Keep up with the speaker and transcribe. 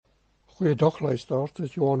Goeiedag luisteraars, dit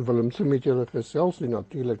is Johan Willemse met julle gesels en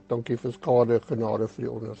natuurlik dankie vir SKADE GENADE vir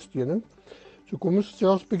die ondersteuning. So kom ons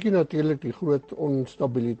gesels 'n bietjie natuurlik die groot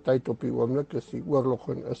onstabiliteit op die oomblik is die oorlog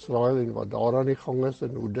in Israel en wat daar aan die gang is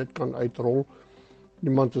en hoe dit kan uitrol.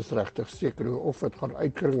 Niemand is regtig seker of dit gaan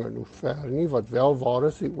uitkring en hoe ver nie. Wat wel waar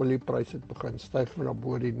is, die oliepryse het begin styg van na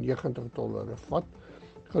bo die $90 'n vat.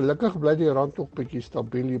 Gelukkig bly die rand nog bietjie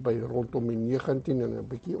stabiel hier by rondom die 19 en 'n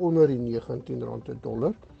bietjie onder die R19 per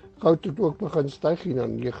dollar. Goud het ook begin styg na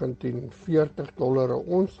 $19.40 'n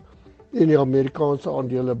ons en die Amerikaanse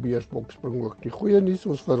aandelebeursbok spring ook. Die goeie nuus,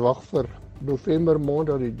 ons verwag vir November maand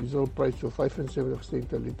dat die dieselprys so 75 sent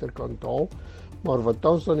per liter kan daal, maar wat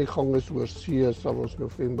tans aan die gang is oor see, sal ons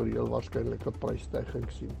November heel waarskynlik 'n prysstyging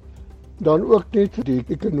sien. Dan ook net die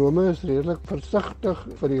ekonome is redelik versigtig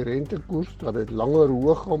vir die rentekoers dat dit langer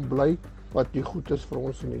hoog gaan bly, wat nie goed is vir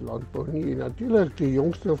ons in die landbou nie. En natuurlik die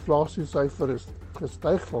jongste inflasiesyfer is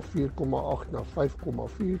gestyg van 4,8 na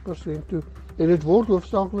 5,4% toe en dit word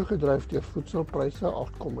hoofsaaklik gedryf deur voedselpryse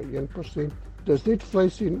 8,1%. Dis net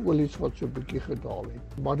vleis en olies wat so 'n bietjie gedaal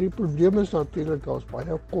het. Maar die probleem is natuurlik daar's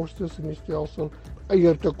baie kostes in die stelsel,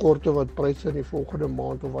 eiertekorte wat pryse in die volgende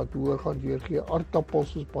maand of wat hoër gaan deurgee.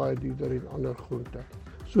 Aardappels is baie duurder en ander groente.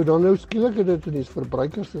 So dan nou skielik het dit in die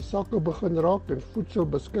verbruikers se sakke begin raak en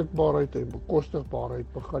voedselbeskikbaarheid en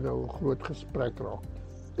bekostigbaarheid begin nou 'n groot gesprek raak.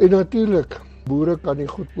 En natuurlik, boere kan nie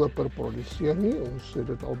goedkoper produseer nie. Ons het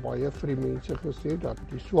dit al baie vir die mense gesê dat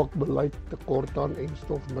die swak beleid, tekort aan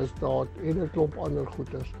enstof, misdaad en 'n klomp ander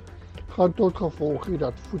goeders gaan tot gevolg hê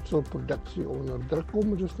dat voedselproduksie onder druk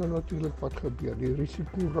kom. Dit is nou natuurlik wat gebeur. Die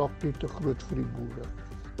risiko raak nie te groot vir die boere.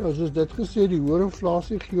 Nou, soos dit gesê, die hoë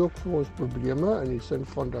inflasie gee ook vir ons probleme in die sin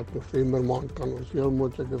van dat November maand kan ons heel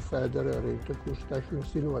moontlik 'n verdere rentekoersstyging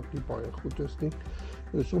sien wat nie baie goed is nie.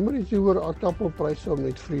 Nou sommer iets oor aardappelpryse om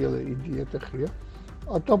net vir julle 'n idee te gee.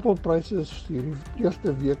 Aardappelpryse is hierdie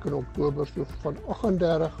eerste week in Oktober so van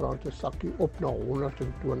R38 'n sakkie op na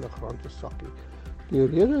R120 'n sakkie. Die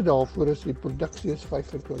rede daarvoor is die produksie is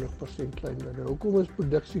 25% kleiner. Nou, hoekom is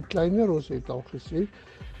produksie kleiner? Ons het al gesê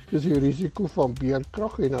dis die risiko van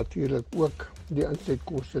beerkrag en natuurlik ook die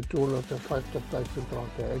insetkoste R250.000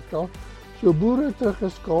 per hektaar. So boere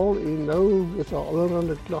teruggeskaal en nou is daar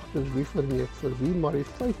allerlei klagtes wie verneek vir wie, maar die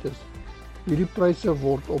feit is hierdie pryse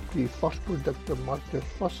word op die varsprodukte markte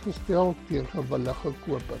vasgestel deur gewillige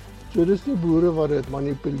kopers. So dis nie boere wat dit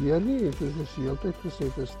manipuleer nie en soos ons heeltyd gesê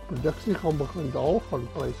het, as produksie gaan begin daal, gaan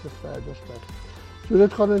pryse verder styg. So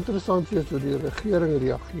dit gaan interessant wees hoe die regering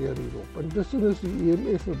reageer hierop. Intussen is die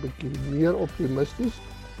IMF 'n bietjie meer optimisties.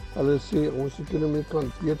 Hulle sê ons ekonomie kan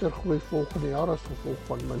beter groei volgende jaar as gevolg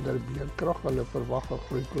van minder beerkrag. Hulle verwag 'n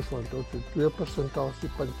groeikoers van tot 2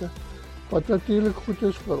 persentasiepunte. Wat natuurlik goed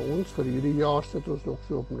is vir ons, vir hierdie jaar sit ons nog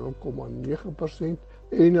so op 0,9%.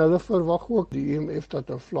 En hulle verwag ook die IMF dat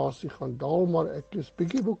inflasie gaan daal, maar ek is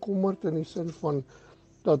bietjie bekommerd in die sin van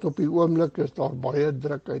dat op die oomblik is daar baie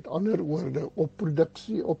druk uit ander oorde op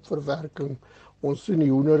produksie, op verwerking. Ons sien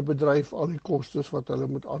die hoenderbedryf, al die kostes wat hulle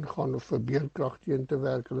moet aangaan om vir beerkrag teen te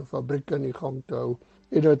werk, hulle fabrieke in die gang te hou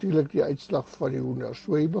en natuurlik die uitslag van die hoender.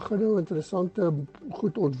 So hier begin nou interessante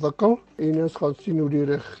goed ontwikkel en ons gaan sien hoe die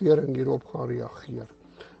regering hierop gaan reageer.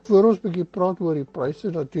 Voor ons bietjie praat oor die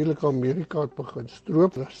pryse, natuurlik Amerika het begin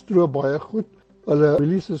stroop. Hulle stroop baie goed. Hulle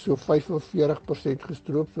mielies is so 45%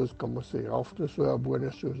 gestroop, soos kan ons sê, helfte sojabone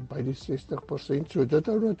soos by die 60%. So dit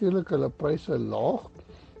hou natuurlik hulle pryse laag.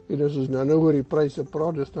 En as ons nou oor die pryse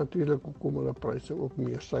praat, dis natuurlik hoekom hulle pryse ook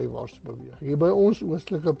meer sywaarts beweeg. Hier by ons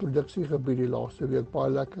oostelike produksiegebied die laaste week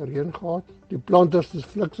baie lekker reën gehad. Die planters is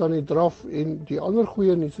fliks aan die draf en die ander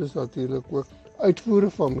goeie nuus is natuurlik ook uitvoere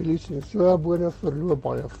van mielies en sojabone verloop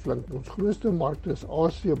baie flink. Ons grootste markte is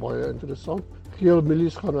Asië, baie interessant. Geel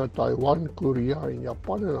mielies gaan na Taiwan, Korea en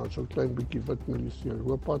Japan en dan so 'n klein bietjie wit mielies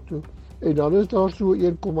Europa toe. En dan is daar so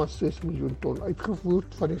 1,6 miljoen ton uitgevoer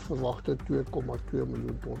van die verwagte 2,2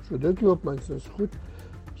 miljoen ton. So dit loop minstens goed.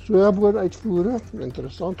 Sojaboon-uitvoere,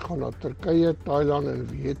 interessant, gaan na Turkye, Thailand en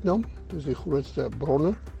Vietnam. Dis die grootste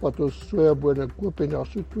bronne wat ons sojabone koop en daar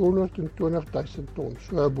so 220.000 ton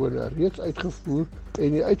sojabone reeds uitgevoer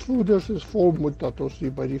en die uitvoerders is volmoed dat ons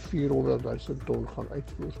hier by die 400.000 ton gaan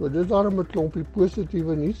uitvoer. So dit is daarom 'n klompie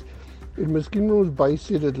positiewe nuus. En miskien moet ons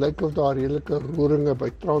bysê, dit lyk of daar redelike roeringe by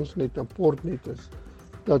Transnet en Portnet is,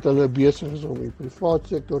 dat hulle besig is om die privaat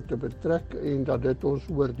sektor te betrek en dat dit ons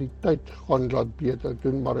oor die tyd gaan laat beter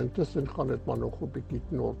doen, maar intussen gaan dit maar nog 'n bietjie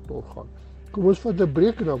knor gaan. Kom ons vat 'n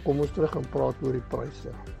breek en dan kom ons terug en praat oor die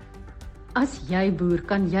pryse. As jy boer,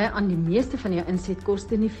 kan jy aan die meeste van jou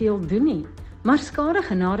insetkoste nie veel doen nie, maar SKADE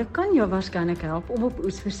GENADE kan jou waarskynlik help om op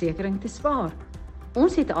oesversekering te spaar.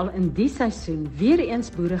 Ons het al in die seisoen weer eens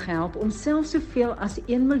boere gehelp om selfs soveel as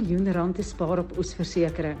R1 miljoen te spaar op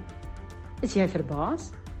oesversekering. Is jy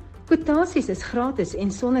verbaas? Kwotasies is gratis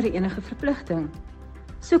en sonder enige verpligting.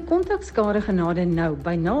 So kontak SKADE GENADE nou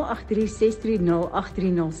by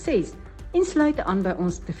 0836308306 en sluit aan by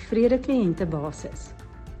ons tevrede kliëntebasis.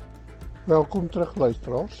 Welkom terug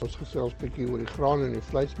luisteraars. Ons gesels 'n bietjie oor die graan en die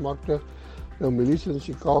vleismarkte. Nou mielies in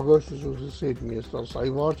Chicago, soos ons gesê het, meestal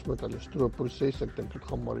sywaarts met hulle stroopproses. Ek dink dit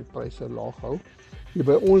gaan maar die pryse laag hou. Hier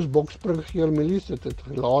by ons bokspringgeel mielies het dit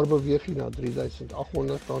laer beweeg na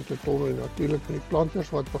R3.800 per ton en natuurlik van die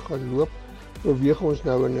planters wat begin loop, beweeg ons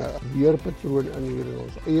nou in 'n weerpatroon in hier in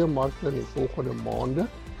ons eie markte in die volgende maande.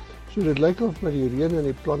 So dit lyk of met die reën en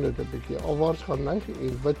die plant dit 'n bietjie afwaarts gaan neig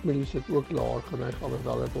en wit mielies het ook laer geneig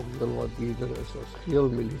alhoewel dit ook heel wat duurder is as geel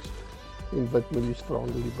mielies. En wit mielies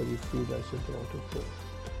verhandel hier by die R4.000 per ton.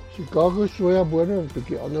 Chicago sojabone is 'n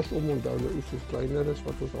bietjie andersom, onthou die oes is kleiner as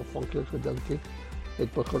wat ons aanvanklik gedink het.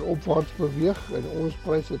 Het begin opwaarts beweeg en ons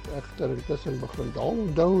prys het egter intussen begin daal.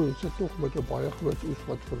 Onthou, ons sit nog met 'n baie groot oes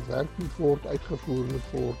wat verwerk moet word, uitgevoer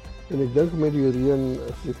moet word. En ek dink met die reën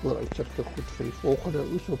is die vooruitsigte goed vir die volgende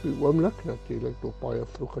oes op die oomblik, natuurlik nog baie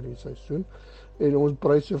vroeg in die seisoen. En ons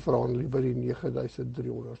pryse verhandel by die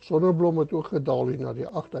R9.300. Sonneblom het ook gedaal hier na die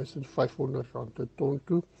R8.500 per ton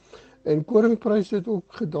toe. En koringpryse het ook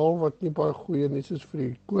gedaal wat nie baie goeie nuus is vir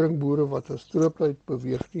die koringboere wat as stroopluit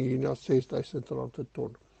beweeg hier na R6.000 per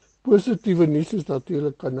ton. Positiewe nuus is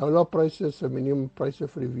natuurlik canolapryse, se minimumpryse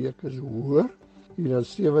vir die week is hoër. Hier na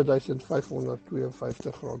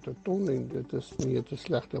R7.552 per ton en dit is nie 'n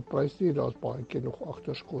slegte prys nie, daar's baie keer nog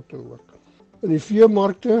agterskotte ook. In die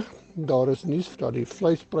veemarkte, daar is nuus dat die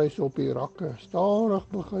vleispryse op die rakke stadig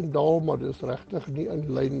begin daal, maar dis regtig nie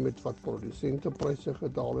in lyn met wat produsentepryse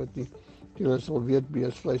gedaal het nie. Julle sal weet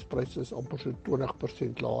beesvleispryse is amper so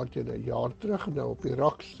 20% laer teen 'n jaar terug. Nou op die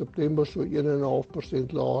rak September so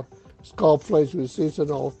 1,5% laer, skaapvleis so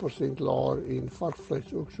 6,5% laer en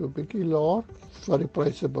varkvleis ook so 'n bietjie laer, wat die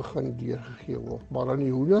pryse begin deurgegee word. Maar aan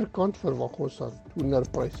die hoenderkant verwag ons dat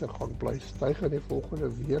hoenderpryse gaan bly styg in die volgende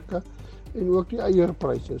weke. En ook die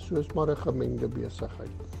eierpryse, soos maar 'n gemengde besigheid.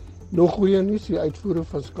 Nog goeie nuus, die uitvoere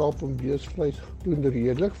van skaap en beesvleis doen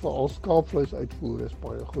redelik, veral skaapvleis uitvoere is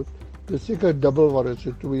baie goed. Dit is seker dubbel wat dit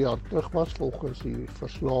so 2 jaar terug was volgens die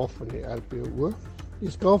verslae van die RPO. Die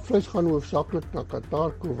skaapvleis gaan hoofsaaklik na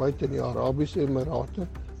Qatar, Kuwait en die Arabiese Emirate.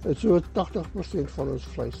 En so 80% van ons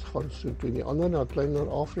vleis gaan soontoe en die ander na kleiner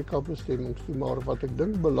Afrika bestemmings toe, maar wat ek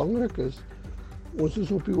dink belangrik is, ons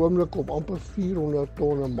is op die oomblik op amper 400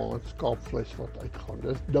 ton 'n maand skaapvleis wat uitgaan.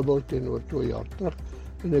 Dis dubbel teenoor 2 jaar terug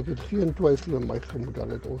en ek het geen twyfel in my gemoed dat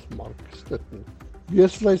dit ons mark stit nie.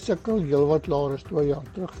 Beesvleis sukkel heelwat laer as 2 jaar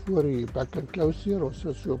terug voor die back and closure. Ons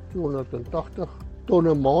sit so op 280 ton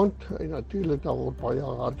 'n maand en natuurlik daar word baie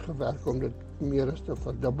hard gewerk om dit meer as te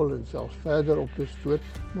verdubbel en selfs verder op te stoot,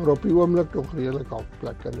 maar op die oomblik nog redelik op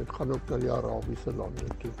plek en dit gaan ook na die Arabiese lande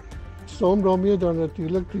toe. Saam daarmee dan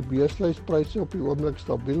natuurlik die beesvleispryse op die oomblik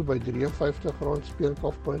stabiel by R53,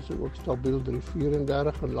 speenkalfpryse ook stabiel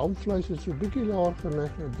R3.34 en lamvleis is so 'n bietjie laer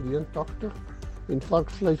geneig na R83 en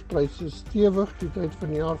varkvleispryse stewig die tyd van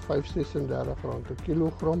die jaar R5.36 per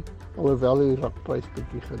kilogram, alhoewel die rakprys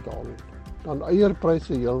bietjie gedaal het. Dan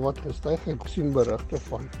eierpryse heelwat gestyg. Ek sien berigte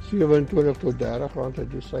van 27 tot R30 per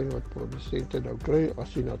dosyn wat produsente nou kry,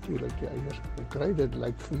 as jy natuurlik die eiers kan kry. Dit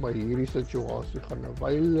lyk vir my hierdie situasie gaan 'n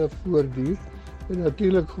wyle voortduur. En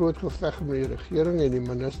natuurlik groot geveg met die regering en die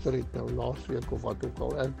minister het nou laasweek of wat ook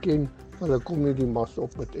al erken, hulle kom nie die mas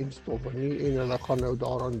op met enstowwe nie en hulle gaan nou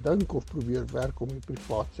daaraan dink of probeer werk om die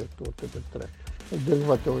privaat sektor te betrek. Ek dink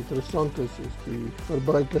wat nou interessant is die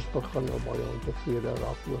verbruikers begin nou baie ontevrede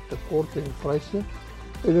raak oor tekort en pryse.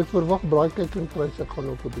 En ek verwag braaikykingpryse gaan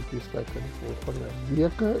ook 'n bietjie styg in die volgende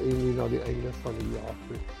weke en nie na die einde van die jaar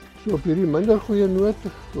toe. So op hierdie minder goeie noot,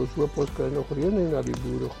 ons hoop ons kry nog reën en dat die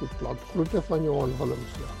boere goed plant. Groete van Johan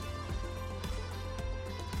Willemse.